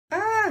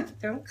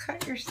Don't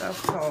cut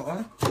yourself,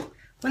 Paula.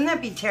 Wouldn't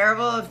that be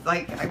terrible if,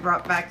 like, I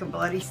brought back a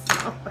bloody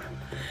stump?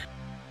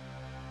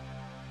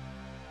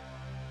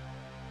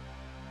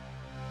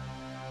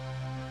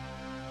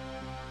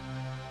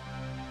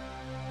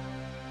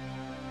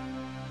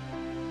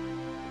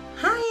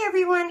 Hi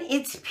everyone,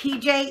 it's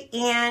PJ,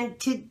 and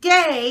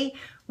today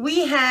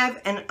we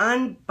have an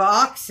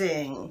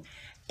unboxing.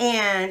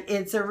 And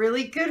it's a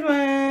really good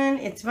one.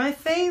 It's my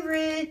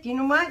favorite. You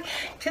know why?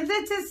 Because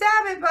it's a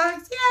Sabbat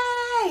box.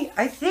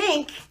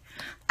 Yay!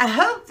 I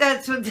hope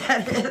that's what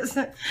that is.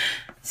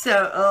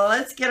 So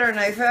let's get our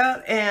knife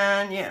out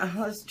and yeah,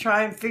 let's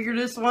try and figure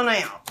this one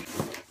out.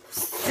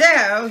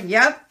 So,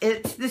 yep,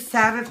 it's the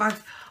Sabbat box.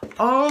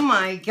 Oh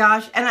my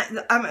gosh.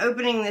 And I'm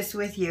opening this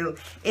with you.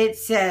 It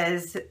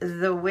says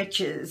the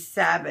Witch's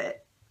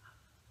Sabbat.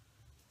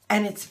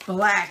 And it's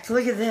black.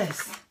 Look at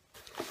this.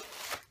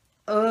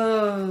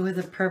 Oh, with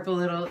a purple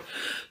little,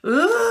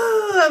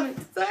 ooh, I'm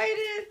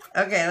excited.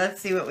 Okay, let's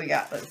see what we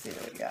got.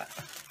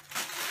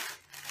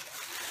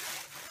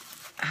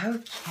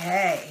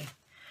 Okay.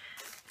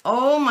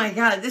 Oh my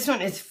God, this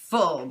one is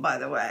full, by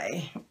the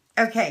way.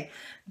 Okay,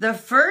 the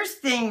first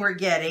thing we're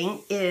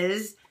getting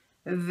is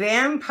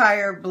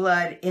vampire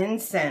blood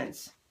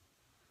incense.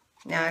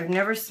 Now, I've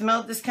never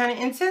smelled this kind of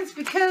incense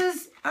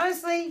because,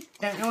 honestly,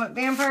 don't know what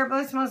vampire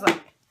blood smells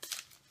like.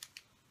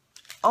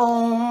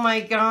 Oh my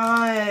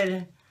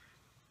God.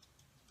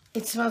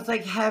 It smells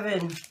like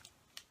heaven.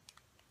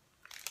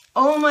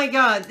 Oh my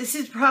God. This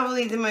is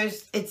probably the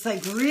most, it's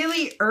like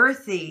really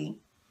earthy.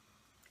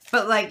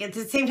 But like at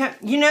the same time,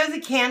 you know the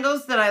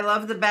candles that I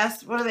love the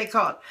best? What are they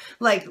called?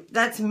 Like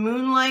that's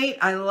moonlight.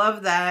 I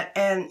love that.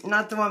 And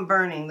not the one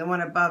burning, the one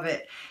above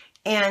it.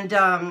 And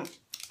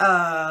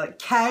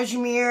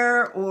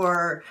cashmere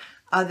or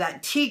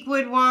that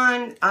teakwood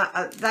one.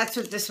 That's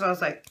what this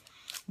smells like.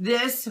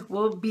 This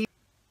will be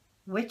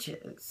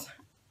witches.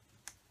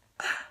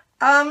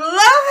 I'm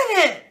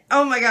loving it.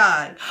 Oh my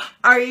God.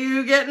 Are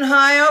you getting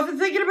high off and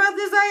thinking about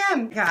this? I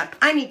am. God,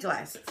 I need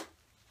glasses.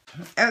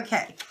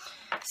 Okay.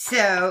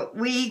 So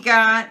we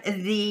got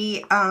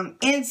the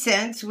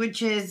incense,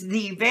 which is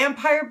the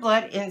vampire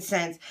blood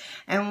incense.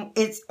 And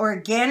it's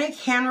organic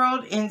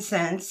hand-rolled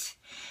incense.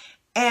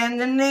 And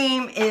the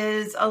name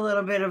is a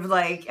little bit of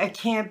like a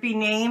campy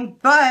name,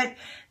 but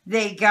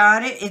they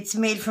got it. It's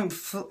made from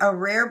a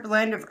rare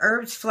blend of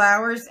herbs,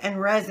 flowers, and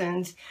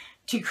resins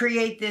to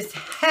create this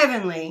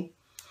heavenly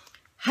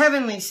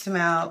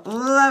smell.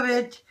 Love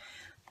it.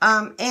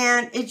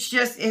 And it's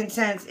just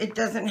incense. It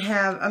doesn't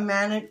have a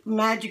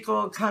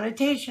magical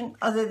connotation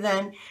other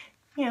than,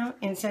 you know,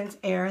 incense,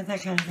 air,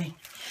 that kind of thing.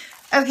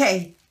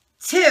 Okay,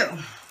 2.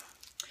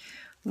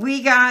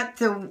 We got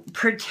the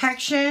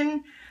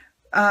protection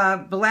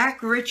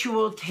black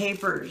ritual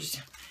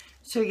tapers.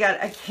 So we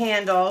got a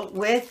candle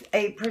with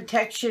a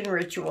protection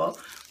ritual,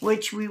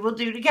 which we will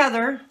do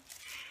together.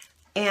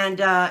 And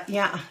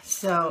yeah,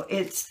 so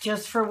it's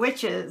just for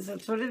witches.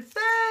 That's what it says.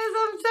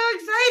 I'm so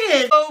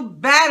excited. Oh,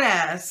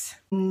 badass.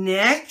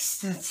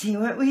 Next, let's see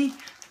what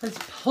let's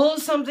pull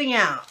something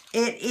out.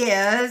 It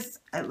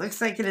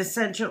looks like an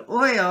essential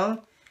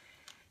oil.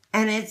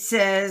 And it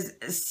says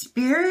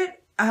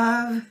spirit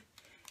of,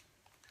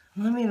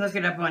 let me look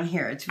it up on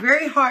here. It's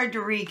very hard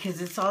to read because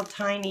it's all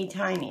tiny,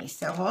 tiny.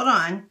 So hold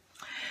on.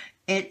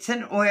 It's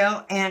an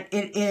oil, and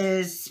it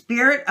is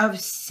Spirit of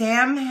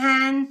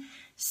Samhain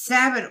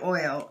Sabbat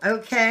oil,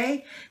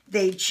 okay?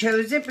 They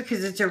chose it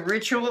because it's a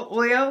ritual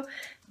oil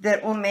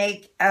that will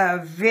make a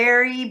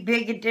very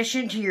big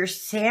addition to your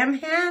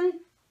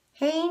Samhain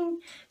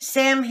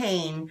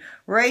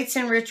rites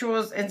and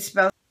rituals and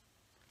spells.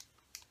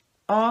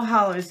 All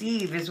Hallows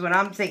Eve is what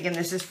I'm thinking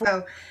this is for.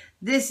 So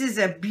this is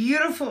a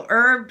beautiful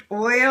herbed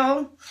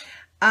oil.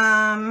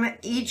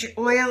 Each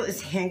oil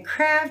is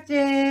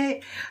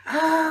handcrafted.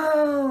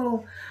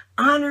 Oh,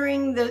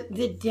 honoring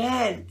the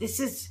dead. This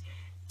is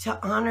to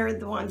honor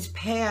the ones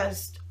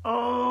passed.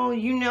 Oh,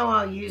 you know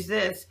I'll use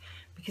this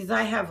because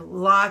I have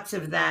lots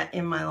of that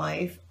in my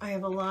life. I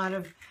have a lot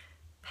of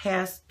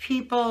past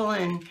people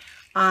and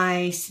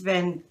I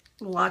spend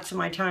lots of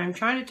my time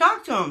trying to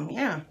talk to them.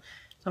 Yeah,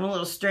 so I'm a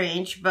little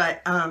strange,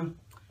 but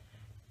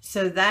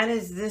so that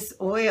is this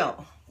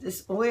oil.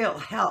 This oil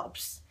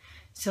helps.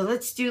 So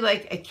let's do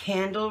like a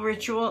candle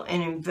ritual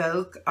and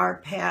invoke our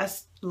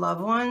past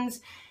loved ones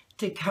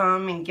to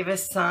come and give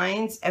us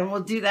signs. And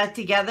we'll do that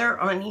together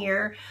on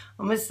here.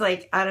 Almost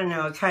like, I don't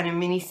know, a kind of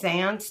mini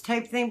seance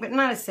type thing, but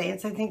not a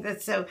seance. I think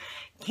that's so,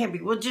 can't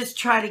be. We'll just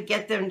try to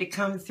get them to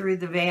come through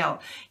the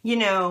veil, you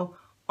know,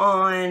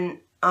 on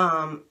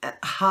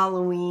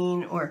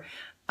Halloween or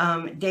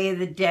Day of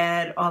the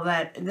Dead, all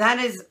that. That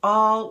is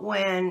all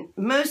when,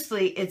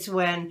 mostly it's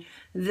when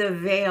the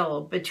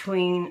veil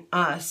between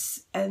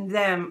us and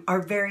them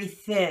are very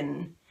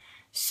thin.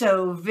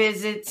 So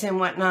visits and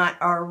whatnot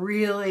are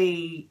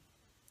really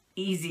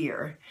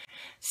easier.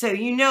 So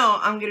you know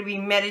I'm going to be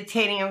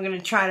meditating. I'm going to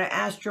try to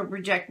astral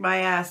project my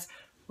ass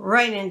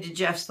right into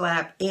Jeff's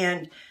lap.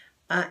 And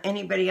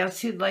anybody else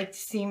who'd like to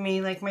see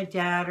me, like my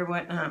dad or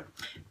whatnot.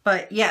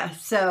 But yeah,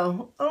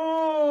 so,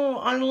 oh,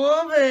 I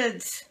love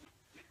it.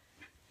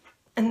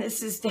 And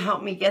this is to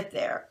help me get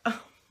there.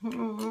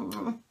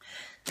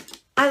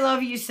 I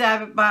love you,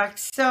 Sabbat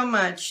box, so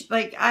much.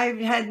 Like, I've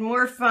had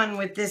more fun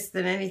with this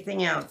than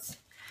anything else.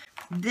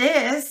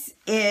 This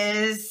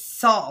is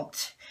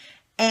salt.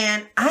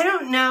 And I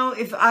don't know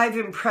if I've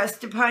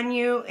impressed upon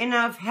you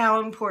enough how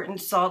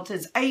important salt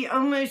is. I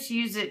almost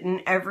use it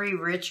in every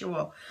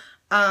ritual.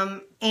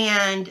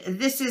 And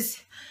this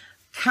is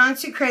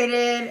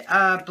consecrated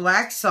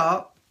black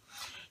salt.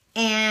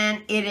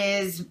 And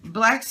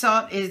black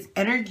salt is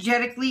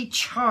energetically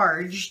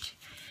charged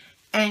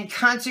and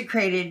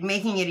consecrated,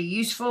 making it a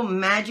useful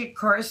magic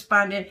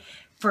correspondent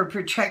for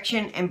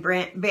protection and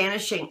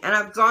banishing. And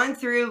I've gone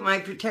through my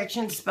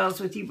protection spells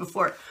with you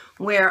before,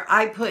 where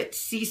I put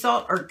sea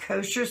salt or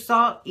kosher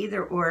salt,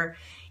 either or,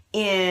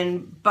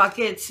 in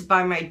buckets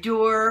by my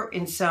door,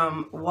 in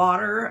some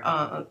water,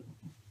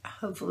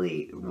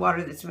 hopefully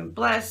water that's been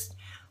blessed,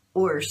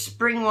 or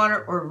spring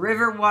water, or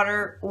river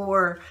water,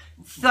 or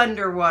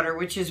thunder water,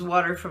 which is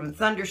water from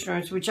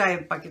thunderstorms, which I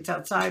have buckets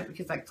outside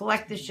because I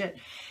collect this shit.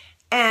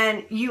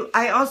 And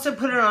I also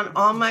put it on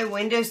all my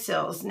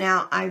windowsills.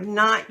 Now, I've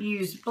not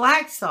used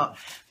black salt,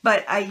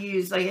 but I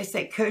use, like I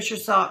said, kosher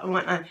salt and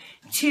whatnot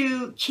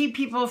to keep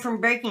people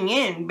from breaking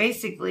in,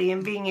 basically,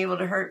 and being able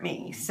to hurt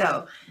me.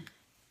 So,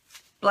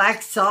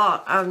 black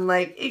salt, I'm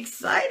like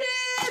excited.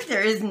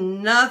 There is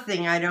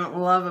nothing I don't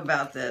love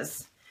about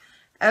this.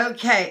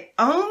 Okay.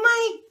 Oh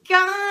my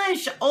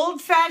gosh.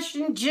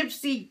 Old-fashioned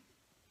gypsy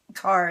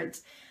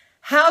cards.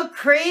 How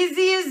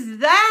crazy is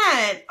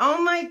that?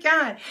 Oh my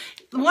God.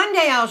 One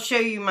day I'll show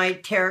you my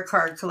tarot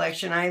card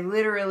collection. I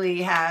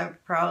literally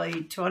have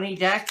probably 20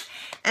 decks.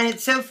 And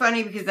it's so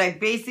funny because I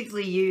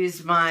basically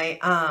use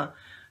my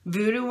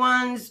voodoo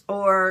ones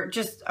or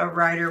just a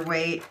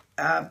Rider-Waite.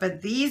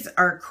 But these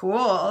are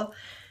cool.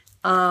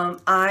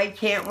 I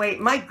can't wait.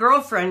 My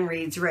girlfriend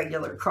reads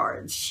regular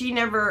cards. She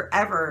never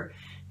ever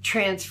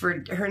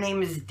transferred. Her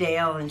name is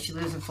Dale and she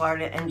lives in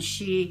Florida, and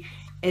she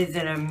is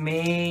an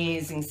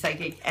amazing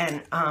psychic,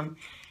 and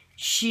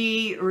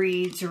she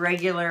reads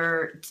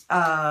regular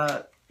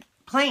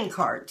playing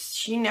cards.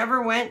 She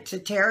never went to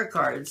tarot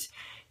cards.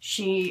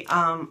 She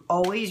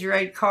always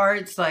read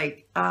cards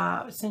like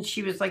since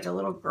she was like a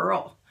little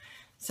girl.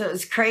 So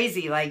it's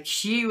crazy. Like,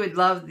 she would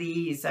love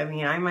these. I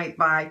mean, I might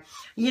buy,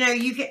 you know,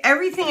 you can,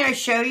 everything I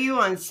show you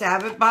on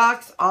Sabbat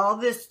Box, all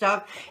this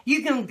stuff,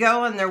 you can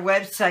go on their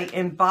website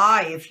and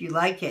buy if you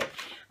like it.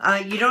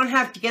 You don't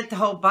have to get the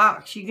whole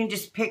box. You can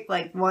just pick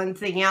like one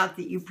thing out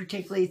that you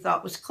particularly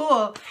thought was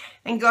cool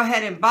and go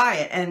ahead and buy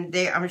it. And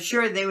I'm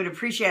sure they would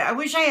appreciate it. I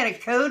wish I had a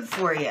code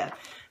for you,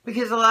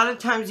 because a lot of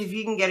times if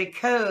you can get a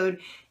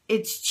code,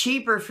 it's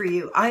cheaper for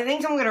you. I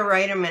think I'm going to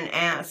write them and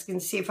ask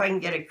and see if I can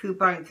get a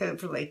coupon code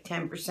for like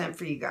 10%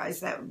 for you guys.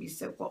 That would be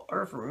so cool.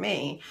 Or for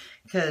me,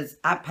 because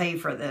I pay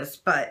for this.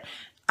 But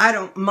I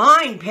don't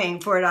mind paying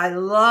for it. I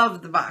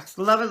love the box.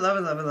 Love it, love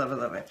it, love it, love it,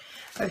 love it.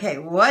 Okay,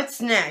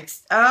 what's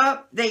next?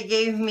 Oh, they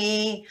gave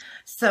me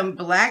some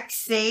black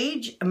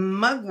sage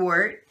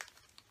mugwort.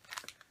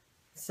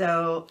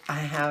 So I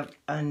have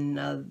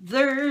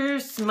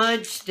another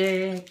smudge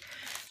stick,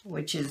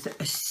 which is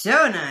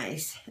so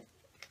nice.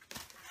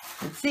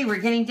 Let's see, we're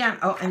getting down.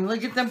 Oh, and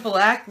look at the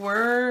black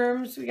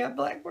worms. We got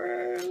black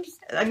worms.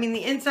 I mean,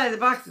 the inside of the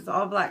box is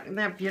all black. Isn't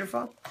that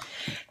beautiful?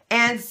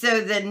 And so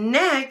the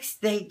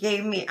next, they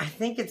gave me, I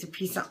think it's a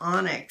piece of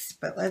onyx,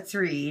 but let's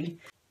read.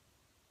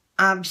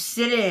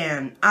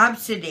 Obsidian.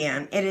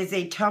 Obsidian. It is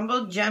a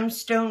tumbled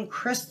gemstone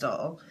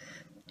crystal,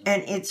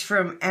 and it's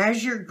from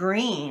Azure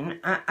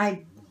Green.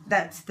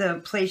 That's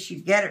the place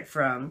you get it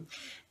from.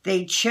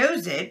 They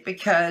chose it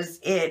because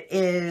it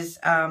is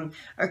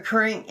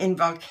occurring in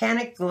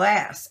volcanic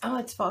glass. Oh,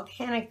 it's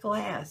volcanic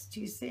glass.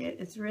 Do you see it?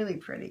 It's really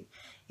pretty.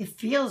 It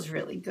feels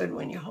really good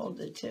when you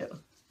hold it, too.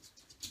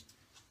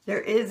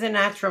 There is a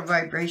natural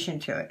vibration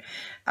to it.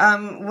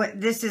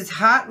 This is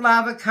hot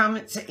lava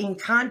comes in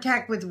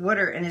contact with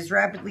water and is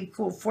rapidly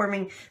cooled,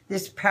 forming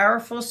this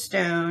powerful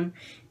stone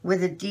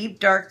with a deep,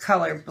 dark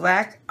color.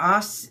 Black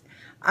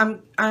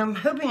I'm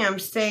hoping I'm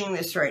saying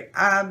this right.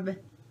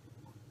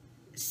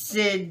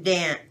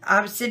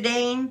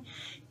 Obsidian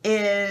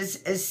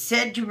is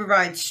said to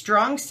provide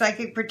strong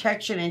psychic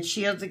protection and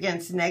shields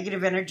against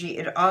negative energy.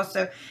 It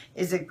also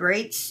is a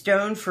great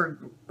stone for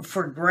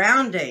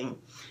grounding.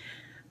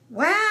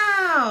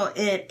 Wow!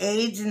 It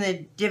aids in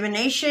the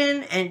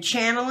divination and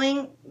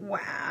channeling.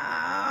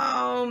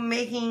 Wow!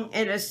 Making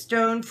it a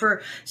stone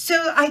for...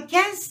 So I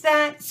guess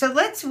that... So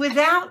let's,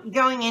 without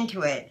going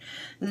into it,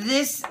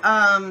 this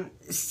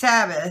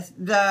Sabbath,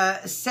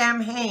 the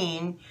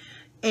Samhain,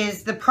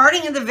 is the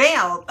parting of the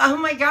veil. Oh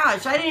my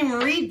gosh, I didn't even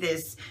read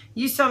this.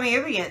 You saw me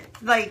open it.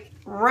 Like,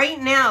 right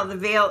now, the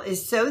veil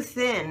is so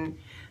thin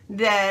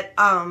that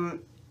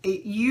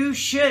you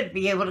should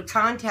be able to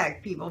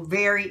contact people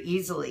very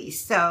easily.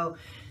 So,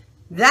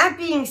 that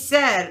being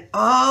said,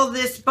 all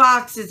this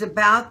box is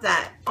about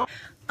that.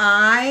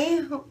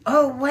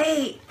 Oh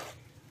wait.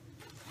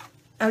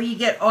 Oh, you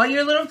get all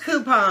your little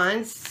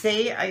coupons.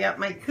 See, I got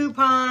my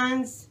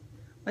coupons.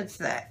 What's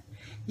that?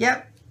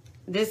 Yep.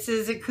 This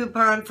is a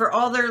coupon for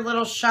all their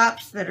little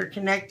shops that are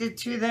connected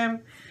to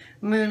them.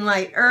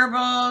 Moonlight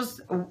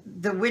Herbals,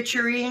 the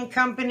Witchery and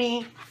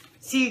Company.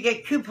 So you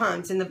get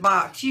coupons in the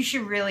box. You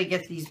should really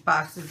get these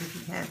boxes if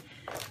you can.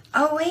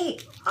 Oh,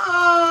 wait.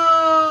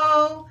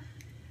 Oh,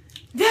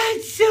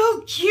 that's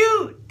so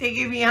cute. They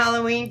give me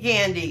Halloween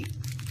candy.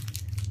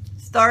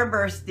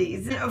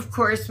 Starbursties. And of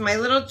course, my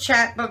little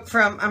chat book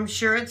from, I'm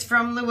sure it's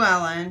from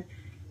Llewellyn.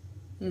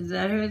 Is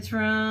that who it's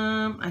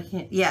from? I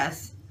can't,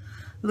 yes.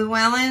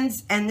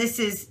 Llewellyn's, and this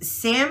is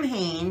Sam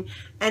Hain,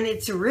 and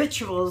it's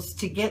rituals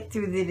to get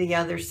through to the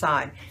other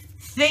side.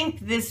 Think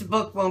this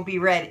book won't be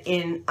read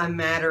in a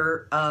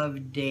matter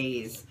of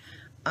days.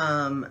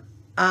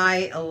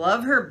 I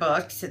love her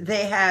books.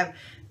 They have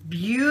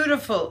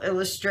beautiful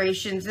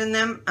illustrations in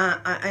them.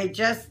 I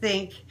just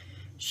think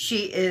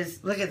she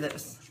is, look at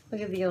this.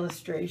 Look at the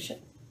illustration.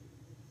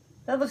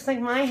 That looks like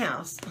my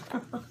house.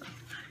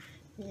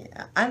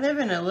 Yeah, I live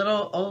in a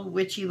little old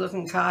witchy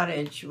looking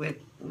cottage with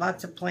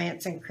lots of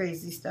plants and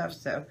crazy stuff,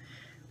 so.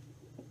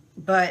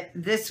 But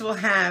this will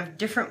have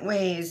different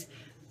ways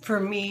for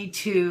me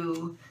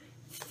to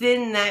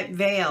thin that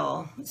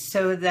veil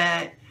so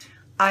that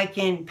I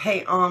can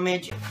pay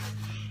homage.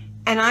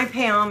 And I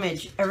pay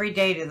homage every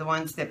day to the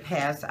ones that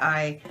pass.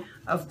 I,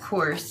 of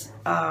course,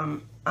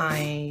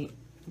 I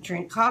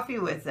drink coffee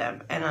with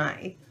them and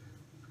I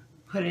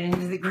put it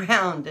into the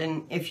ground.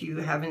 And if you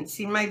haven't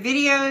seen my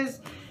videos,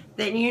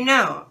 then you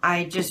know,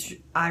 I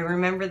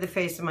remember the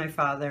face of my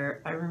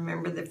father. I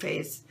remember the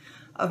face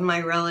of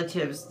my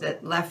relatives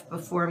that left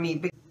before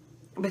me,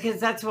 because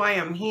that's why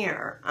I'm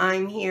here.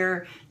 I'm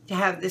here to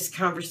have this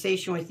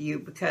conversation with you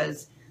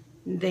because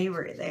they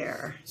were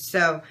there.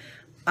 So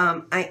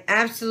I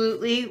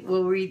absolutely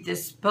will read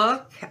this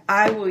book.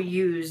 I will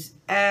use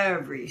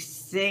every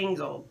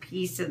single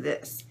piece of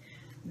this.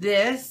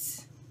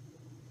 This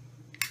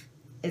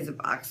is a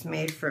box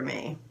made for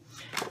me.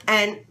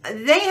 And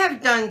they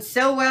have done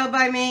so well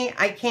by me,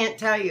 I can't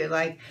tell you.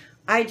 Like,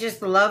 I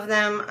just love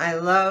them. I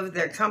love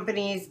their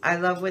companies. I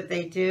love what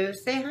they do.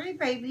 Say hi,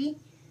 baby.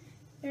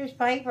 There's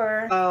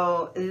Piper.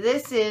 Oh,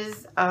 this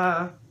is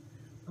a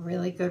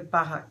really good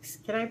box.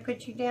 Can I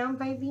put you down,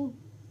 baby?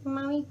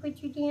 Mommy, put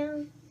you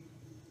down?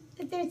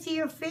 Let them see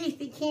your face.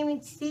 They can't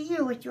even see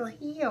you with your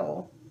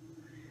heel.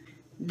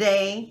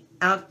 They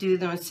outdo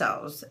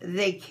themselves.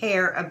 They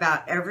care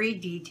about every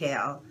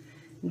detail.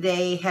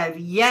 They have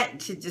yet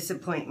to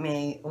disappoint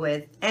me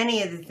with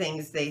any of the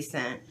things they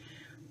sent.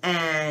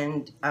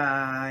 And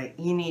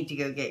you need to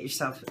go get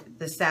yourself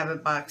the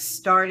Sabbat box.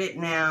 Start it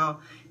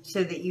now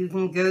so that you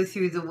can go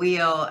through the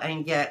wheel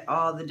and get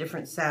all the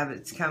different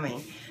Sabbats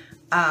coming.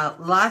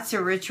 Lots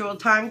of ritual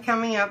time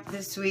coming up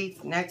this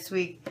week, next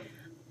week.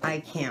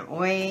 I can't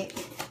wait.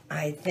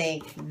 I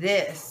think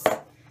this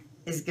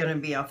is going to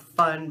be a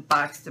fun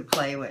box to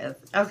play with.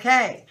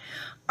 Okay.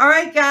 All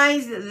right,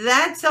 guys,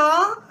 that's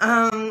all.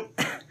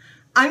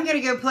 I'm going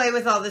to go play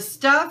with all this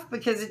stuff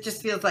because it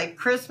just feels like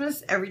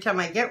Christmas every time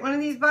I get one of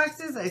these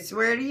boxes, I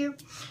swear to you.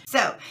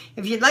 So,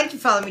 if you'd like to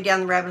follow me down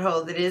the rabbit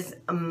hole that is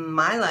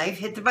my life,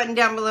 hit the button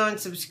down below and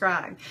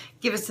subscribe.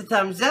 Give us a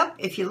thumbs up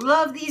if you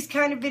love these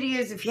kind of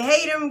videos. If you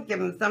hate them, give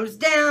them a thumbs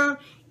down.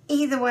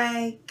 Either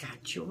way,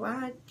 got you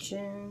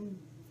watching.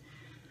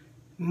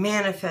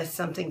 Manifest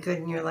something good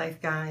in your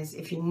life, guys.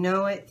 If you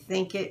know it,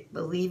 think it,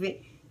 believe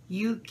it,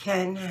 you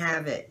can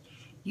have it.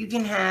 You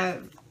can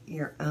have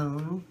your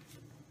own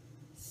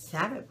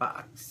Sabbat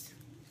box.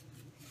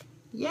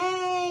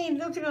 Yay!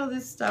 Look at all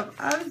this stuff.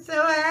 I'm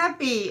so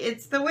happy.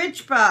 It's the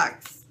witch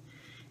box.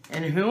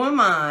 And who am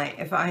I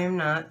if I am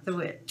not the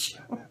witch?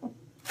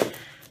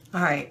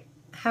 Alright.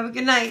 Have a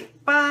good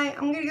night. Bye.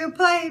 I'm going to go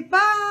play.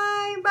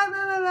 Bye. Bye,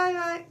 bye, bye, bye,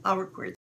 bye. I'll record.